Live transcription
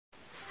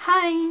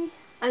Hi!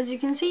 As you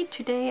can see,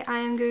 today I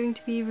am going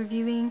to be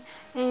reviewing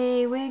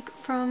a wig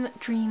from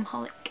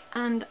Holic,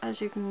 and as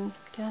you can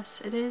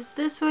guess, it is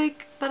this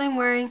wig that I'm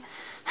wearing.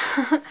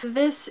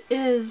 This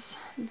is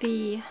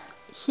the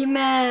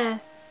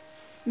Hime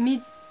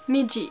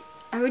Migi.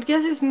 I would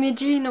guess it's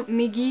Migi, not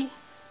Migi.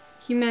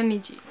 Hime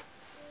Migi.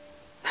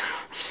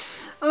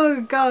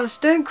 Oh gosh,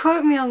 don't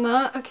quote me on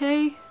that,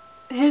 okay?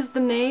 Here's the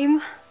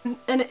name,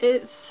 and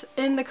it's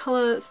in the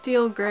colour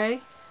steel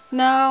grey.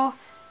 Now,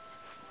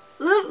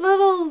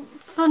 little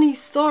funny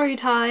story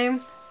time.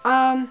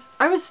 I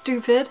was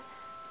stupid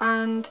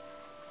and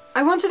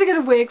I wanted to get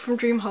a wig from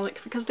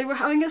Holic because they were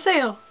having a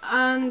sale,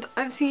 and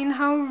I've seen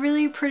how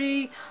really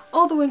pretty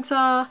all the wigs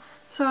are,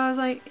 so I was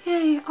like,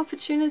 yay,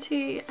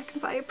 opportunity, I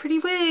can buy a pretty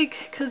wig,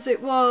 because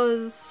it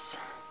was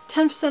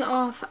 10%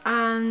 off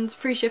and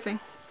free shipping.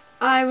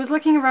 I was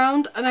looking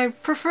around and I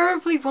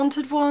preferably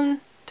wanted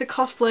one to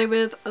cosplay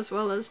with as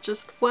well as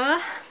just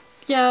wear.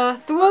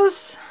 Yeah, there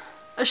was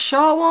a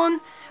short one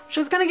which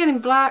I was gonna get in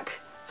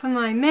black for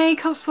my May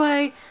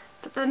cosplay,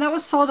 but then that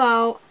was sold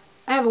out.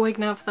 I have a wig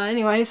now for that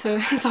anyway, so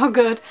it's all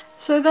good.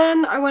 So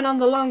then I went on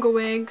the longer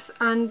wigs,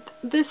 and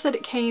this said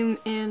it came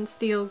in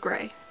steel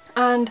grey.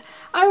 And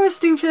I was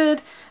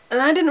stupid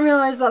and I didn't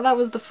realise that that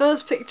was the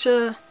first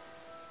picture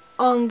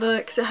on the,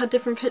 because it had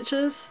different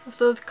pictures of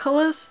the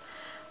colours,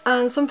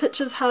 and some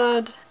pictures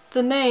had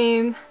the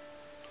name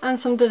and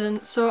some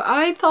didn't. So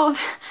I thought,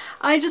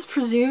 I just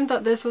presumed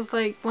that this was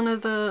like one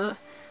of the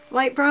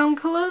light brown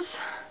colours,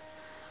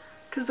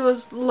 because there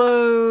was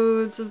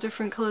loads of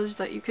different colours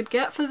that you could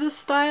get for this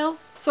style.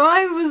 So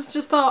I was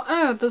just thought,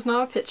 oh, there's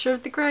not a picture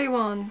of the grey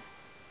one.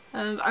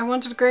 And I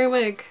wanted a grey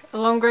wig, a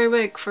long grey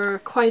wig for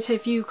quite a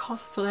few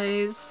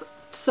cosplays.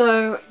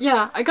 So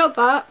yeah, I got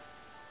that.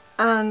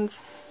 And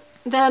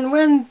then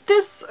when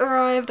this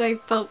arrived, I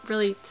felt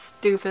really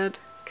stupid,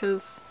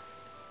 because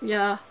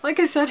yeah, like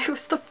I said, it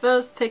was the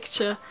first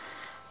picture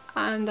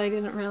and I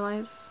didn't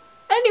realise.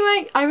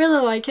 Anyway, I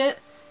really like it.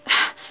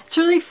 It's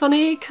really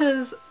funny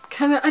because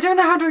I don't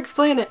know how to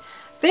explain it.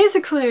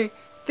 Basically,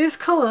 this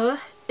colour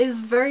is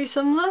very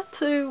similar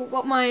to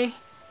what my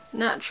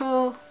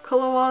natural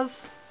colour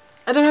was.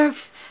 I don't know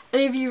if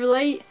any of you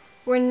relate,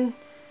 when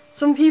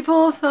some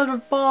people that are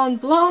born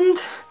blonde,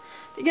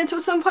 they get to a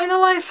certain point in their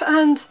life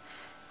and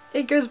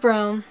it goes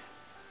brown.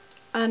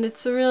 And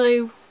it's a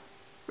really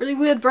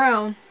weird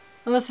brown.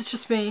 Unless it's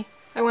just me.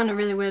 I want a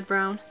really weird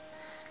brown.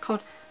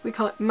 We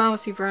call it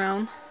mousy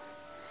brown.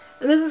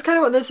 And this is kind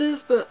of what this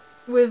is, but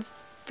with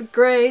the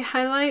grey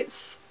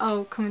highlights.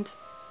 I'll come into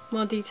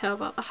more detail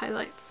about the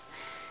highlights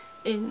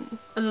in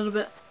a little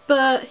bit.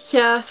 But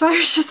yeah, so I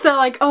was just there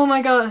like, oh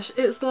my gosh,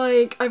 it's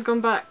like I've gone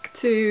back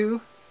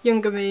to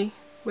younger me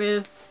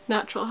with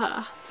natural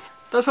hair.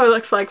 That's what it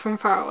looks like from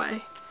far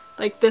away.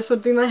 Like, this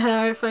would be my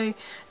hair if I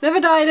never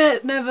dyed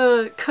it,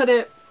 never cut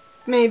it,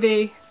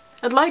 maybe.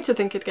 I'd like to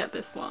think it'd get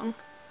this long,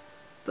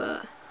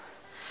 but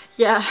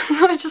yeah,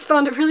 so I just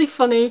found it really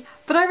funny.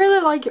 But I really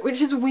like it,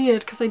 which is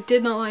weird because I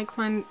did not like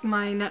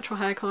my natural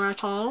hair colour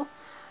at all.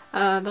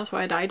 That's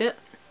why I dyed it.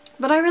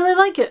 But I really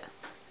like it.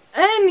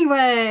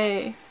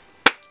 Anyway,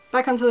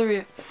 back onto the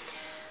review.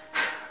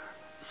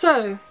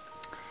 So,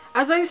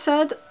 as I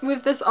said,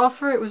 with this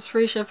offer it was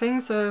free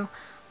shipping, so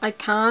I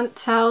can't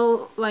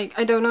tell, like,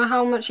 I don't know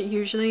how much it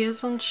usually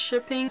is on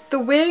shipping. The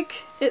wig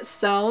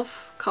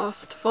itself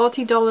cost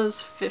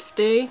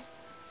 $40.50,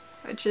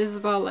 which is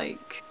about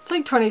like, it's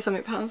like 20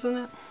 something pounds,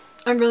 isn't it?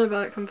 I'm really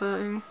bad at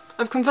converting.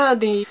 I've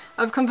converted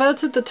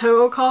the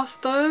total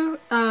cost though,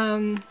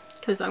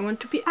 because I want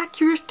to be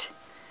accurate,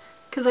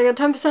 because I got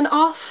 10%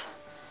 off.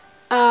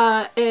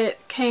 It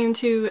came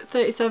to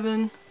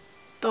 $37.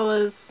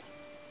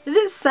 Is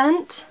it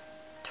cent?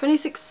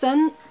 26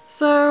 cents?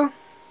 So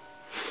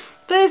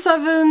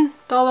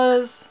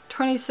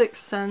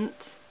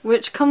 $37.26,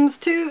 which comes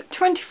to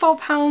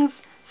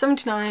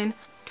 £24.79,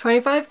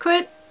 25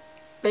 quid,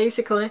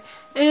 basically,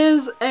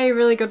 is a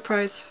really good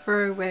price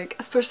for a wig,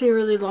 especially a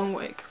really long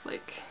wig.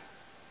 Like,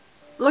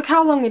 look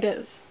how long it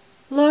is.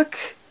 Look,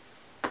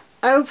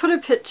 I will put a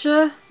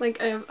picture,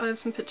 like I have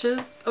some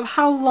pictures of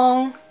how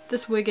long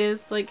this wig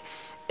is. Like,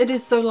 it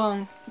is so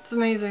long, it's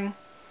amazing.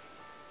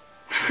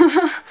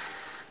 But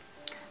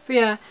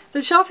yeah,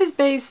 the shop is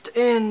based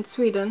in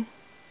Sweden,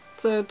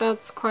 so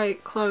that's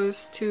quite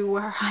close to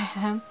where I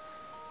am.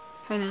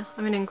 Kinda,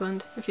 I'm in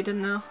England, if you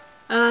didn't know.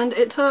 And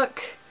it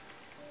took,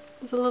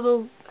 there's a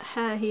little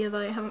hair here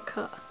that I haven't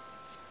cut.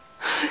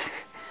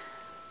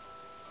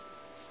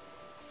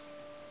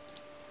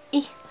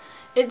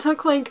 It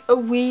took like a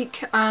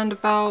week and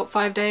about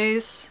 5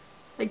 days,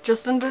 like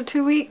just under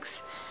 2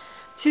 weeks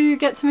to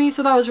get to me,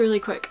 so that was really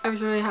quick. I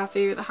was really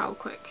happy with how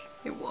quick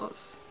it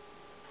was.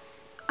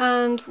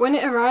 And when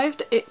it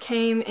arrived, it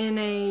came in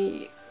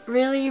a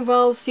really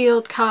well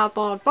sealed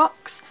cardboard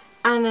box,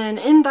 and then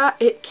in that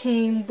it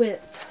came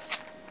with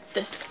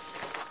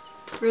this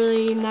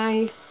really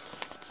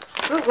nice,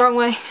 oh, wrong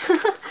way,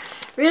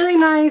 really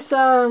nice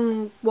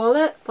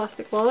wallet,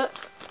 plastic wallet.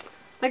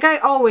 Like, I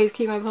always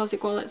keep my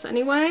plastic wallets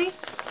anyway,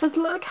 but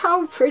look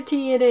how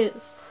pretty it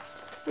is.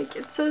 Like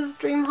it says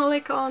Dream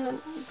Holic on, and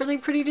really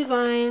pretty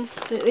design.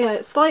 Yeah,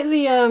 it's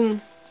slightly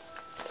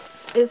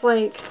it's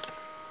like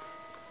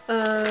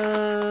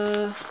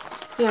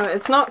you know,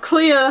 it's not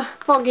clear,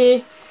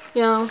 foggy,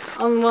 you know,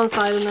 on one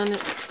side and then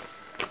it's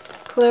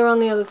clear on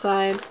the other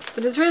side.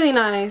 But it's really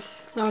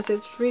nice. Obviously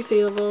it's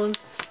resealable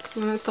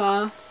in my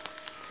style.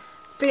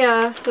 But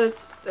yeah, so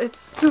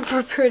it's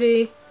super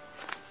pretty.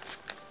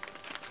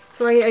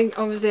 So I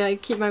obviously I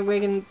keep my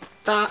wig in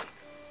that.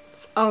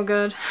 It's all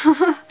good.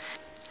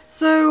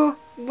 So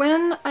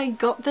when I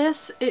got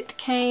this, it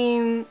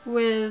came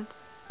with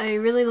a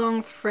really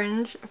long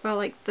fringe, about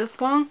like this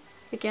long.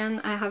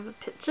 Again, I have a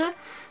picture.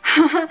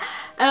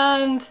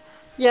 And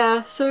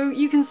yeah, so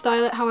you can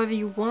style it however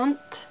you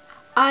want.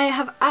 I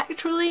have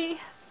actually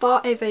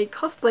bought a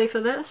cosplay for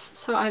this,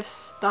 so I've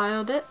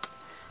styled it.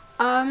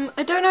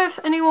 I don't know if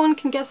anyone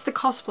can guess the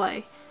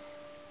cosplay,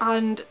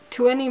 and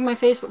to any of my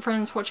Facebook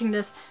friends watching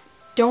this,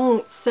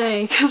 don't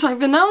say, because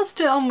I've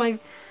announced it on my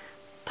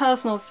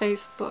personal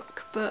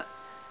Facebook, but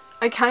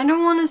I kind of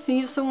want to see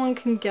if someone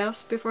can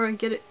guess before I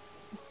get it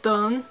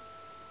done.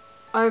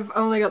 I've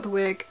only got the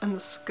wig and the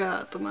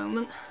skirt at the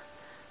moment.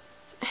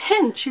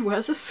 Hint, she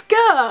wears a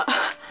skirt!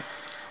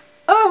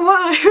 Oh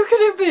wow, who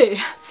could it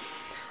be?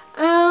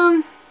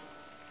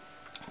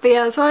 But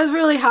yeah, so I was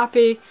really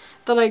happy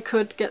that I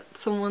could get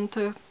someone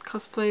to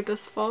cosplay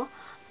this for.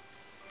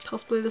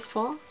 Cosplay this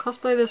for?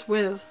 Cosplay this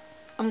with.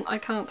 I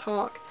can't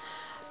talk.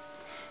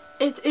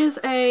 It is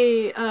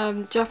a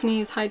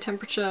Japanese high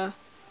temperature,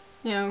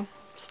 you know,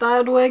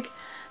 styled wig.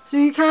 So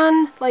you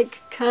can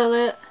like curl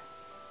it,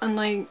 and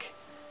like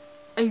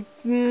I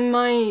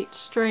might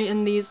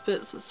straighten these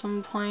bits at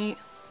some point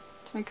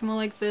to make them more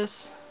like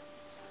this,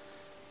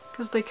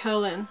 because they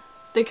curl in.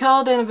 They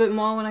curled in a bit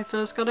more when I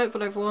first got it,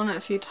 but I've worn it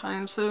a few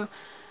times, so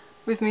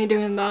with me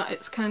doing that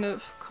it's kind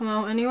of come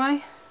out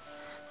anyway.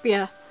 But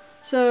yeah,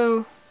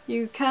 so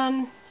you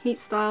can heat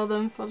style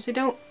them. Obviously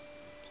don't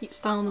heat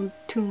style them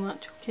too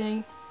much,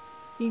 okay?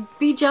 You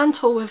be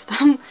gentle with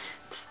them.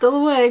 It's still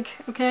a wig,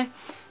 okay?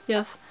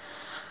 Yes.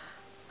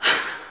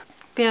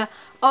 But yeah,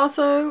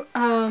 also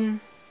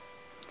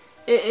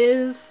it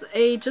is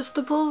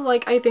adjustable.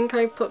 Like I think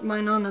I put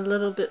mine on a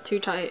little bit too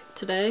tight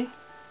today.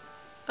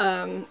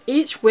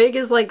 Each wig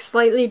is like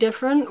slightly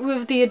different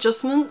with the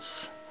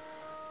adjustments.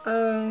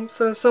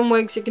 So some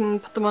wigs you can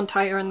put them on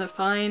tighter and they're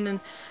fine, and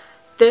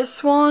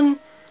this one,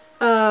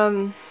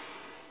 I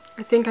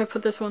think I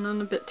put this one on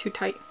a bit too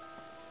tight.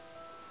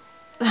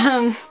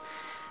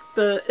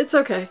 But it's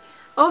okay.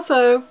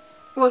 Also,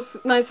 what's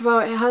nice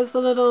about it, it has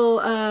the little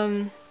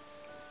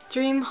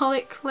Dream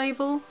Holic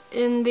label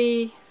in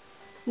the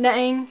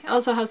netting. It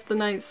also has the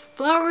nice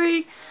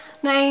flowery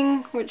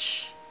netting,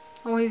 which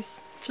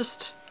always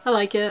just, I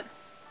like it.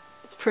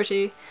 It's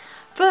pretty.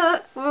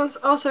 But what's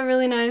also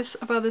really nice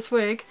about this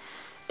wig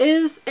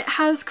is it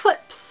has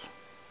clips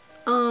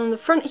on the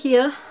front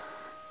here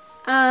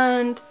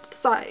and the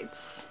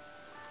sides.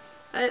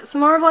 It's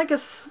more of like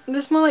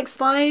there's more like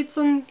slides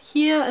on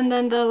here, and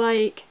then they're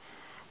like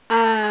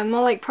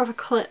more like proper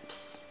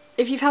clips.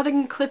 If you've had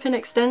clip-in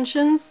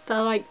extensions,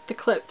 they're like the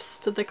clips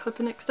for the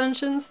clip-in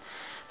extensions.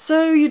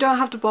 So you don't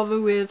have to bother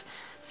with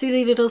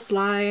silly little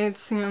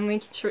slides, you know,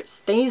 making sure it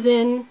stays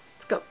in.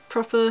 It's got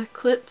proper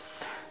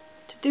clips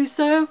to do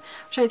so,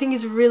 which I think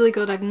is really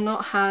good. I've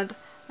not had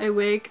a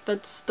wig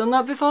that's done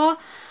that before.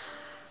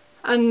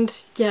 And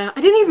yeah,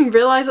 I didn't even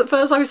realise at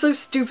first. I was so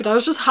stupid. I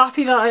was just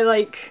happy that I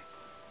like,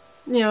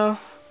 you know,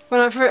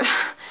 when I first,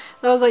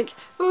 I was like,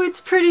 oh,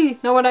 it's pretty.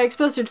 Not what I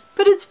expected,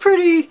 but it's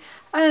pretty.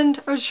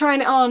 And I was trying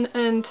it on,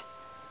 and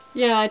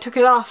yeah, I took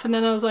it off, and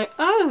then I was like,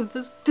 oh,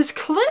 there's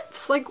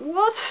clips? Like,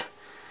 what?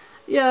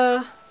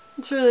 Yeah,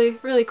 it's really,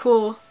 really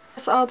cool.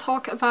 So I'll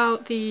talk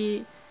about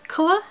the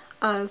colour,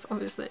 as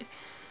obviously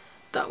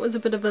that was a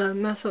bit of a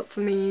mess up for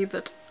me,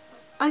 but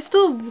I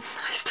still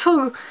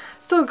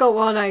got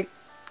what I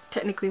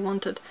technically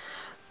wanted.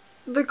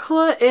 The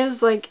colour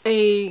is like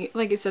I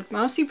said,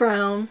 mousy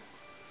brown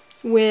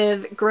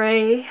with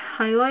grey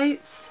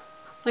highlights.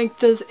 Like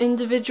there's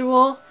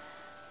individual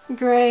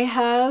grey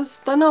hairs.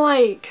 They're not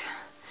like,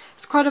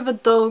 it's quite of a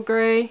dull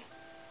grey.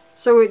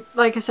 So it,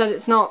 like I said,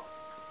 it's not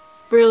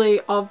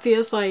really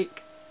obvious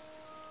like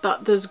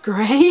that there's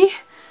grey.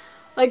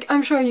 Like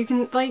I'm sure you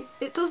can, like,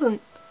 it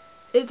doesn't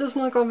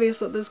look obvious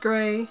that there's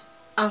grey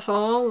at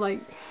all, like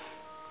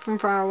from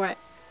far away.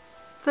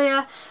 But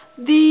yeah,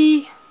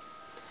 the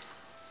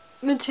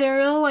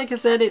material, like I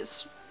said,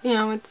 it's, you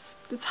know, it's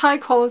high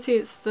quality.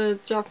 It's the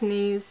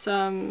Japanese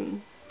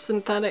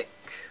synthetic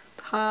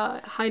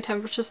high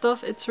temperature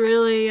stuff. It's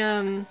really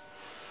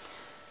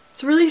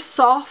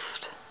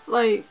soft.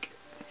 Like,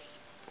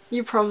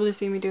 you probably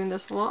see me doing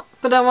this a lot,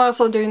 but I'm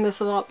also doing this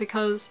a lot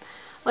because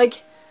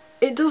like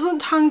it doesn't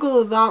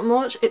tangle that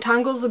much. It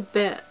tangles a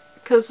bit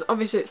because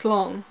obviously it's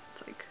long.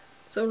 It's like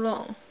so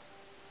long,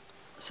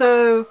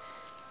 so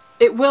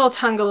it will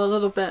tangle a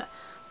little bit,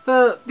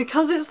 but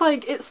because it's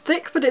like, it's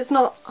thick, but it's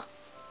not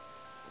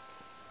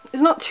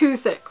too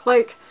thick.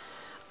 Like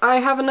I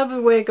have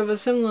another wig of a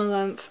similar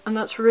length and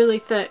that's really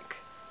thick,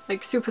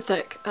 like super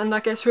thick, and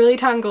that gets really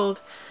tangled.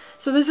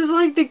 So this is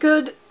like the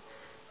good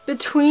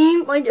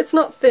between, like it's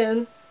not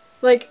thin,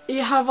 like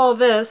you have all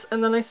this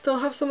and then I still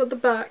have some at the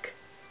back.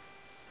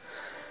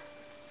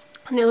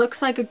 And it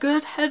looks like a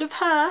good head of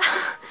hair.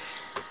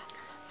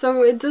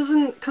 So it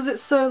doesn't, because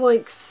it's so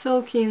like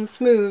silky and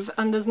smooth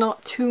and there's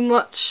not too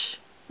much,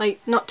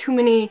 like not too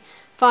many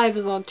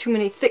fibres or too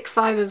many thick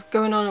fibres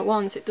going on at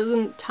once, it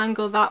doesn't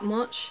tangle that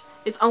much.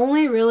 It's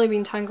only really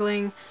been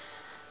tangling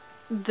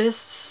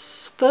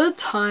this third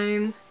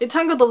time. It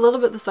tangled a little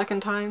bit the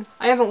second time.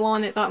 I haven't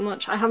worn it that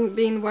much. I haven't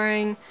been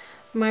wearing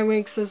my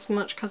wigs as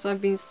much because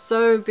I've been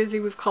so busy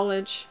with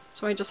college.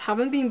 So I just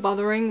haven't been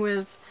bothering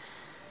with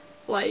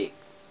like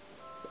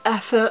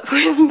effort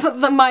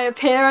with my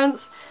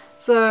appearance.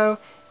 So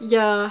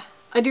yeah,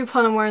 I do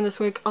plan on wearing this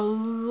wig a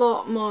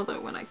lot more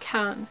though when I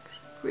can, because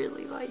I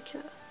really like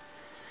it.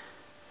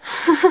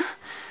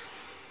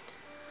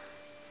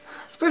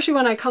 Especially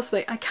when I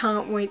cosplay. I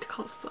can't wait to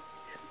cosplay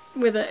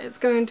with it. It's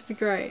going to be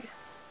great.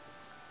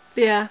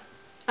 But yeah,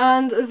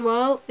 and as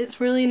well, it's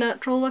really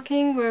natural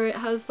looking where it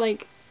has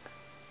like,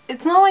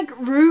 it's not like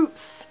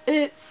roots.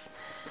 It's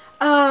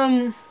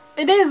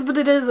it is, but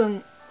it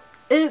isn't.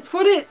 It's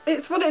what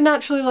it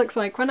naturally looks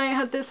like. When I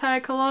had this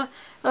hair colour,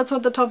 that's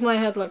what the top of my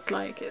head looked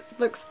like. It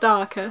looks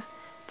darker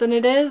than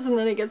it is, and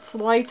then it gets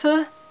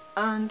lighter,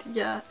 and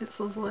yeah, it's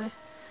lovely.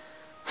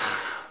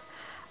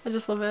 I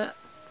just love it.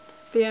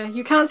 But yeah,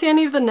 you can't see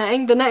any of the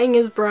netting. The netting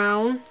is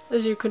brown,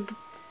 as you could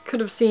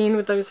have seen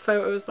with those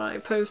photos that I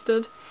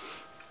posted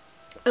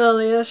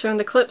earlier showing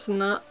the clips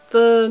and that.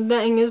 The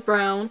netting is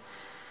brown,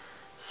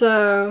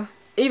 so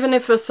even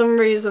if for some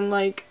reason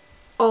like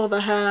all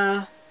the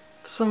hair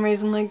for some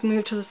reason like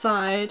moved to the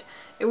side,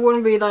 it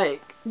wouldn't be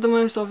like the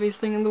most obvious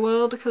thing in the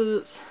world because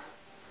it's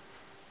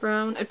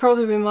brown. It'd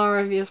probably be more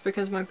obvious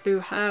because my blue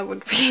hair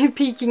would be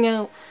peeking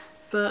out,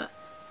 but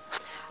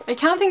I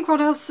can't think what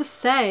else to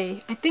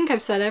say. I think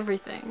I've said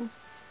everything.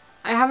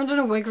 I haven't done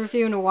a wig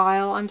review in a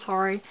while, I'm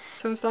sorry.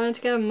 So I'm starting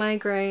to get a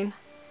migraine.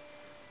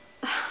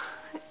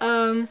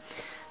 So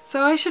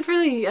I should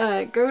really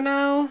go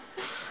now.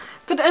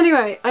 But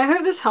anyway, I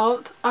hope this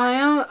helped. I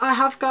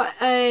have got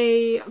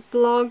a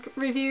blog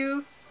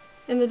review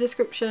in the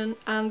description,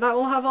 and that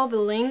will have all the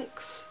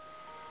links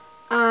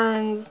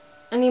and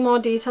any more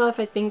detail if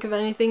I think of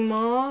anything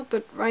more.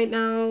 But right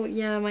now,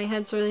 yeah, my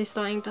head's really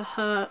starting to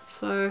hurt,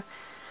 so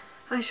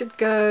I should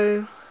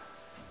go.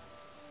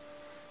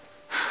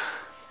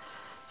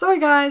 Sorry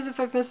guys if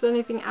I've missed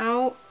anything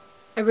out.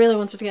 I really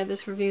wanted to get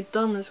this review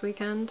done this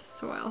weekend,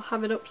 so I'll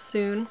have it up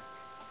soon.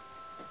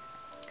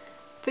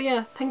 But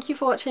yeah, thank you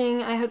for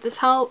watching. I hope this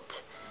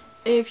helped.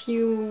 If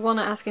you want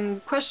to ask any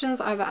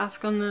questions, either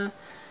ask on the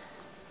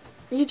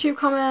YouTube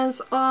comments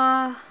or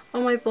on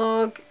my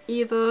blog,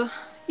 either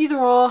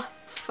or,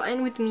 it's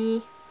fine with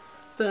me.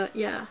 But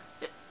yeah,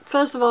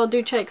 first of all,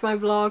 do check my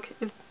blog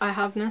if I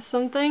have missed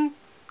something,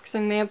 because I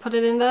may have put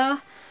it in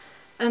there,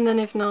 and then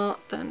if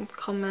not, then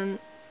comment,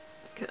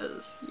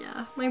 because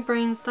yeah, my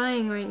brain's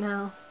dying right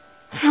now,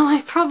 so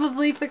I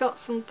probably forgot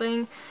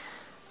something.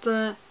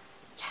 But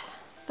yeah,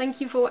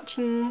 thank you for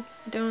watching.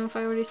 I don't know if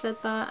I already said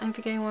that, I'm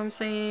forgetting what I'm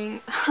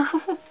saying.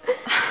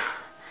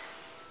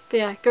 But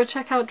yeah, go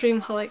check out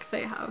Holic.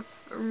 They have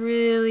a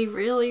really,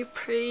 really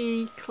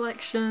pretty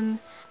collection.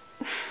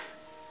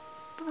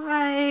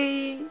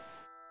 Bye!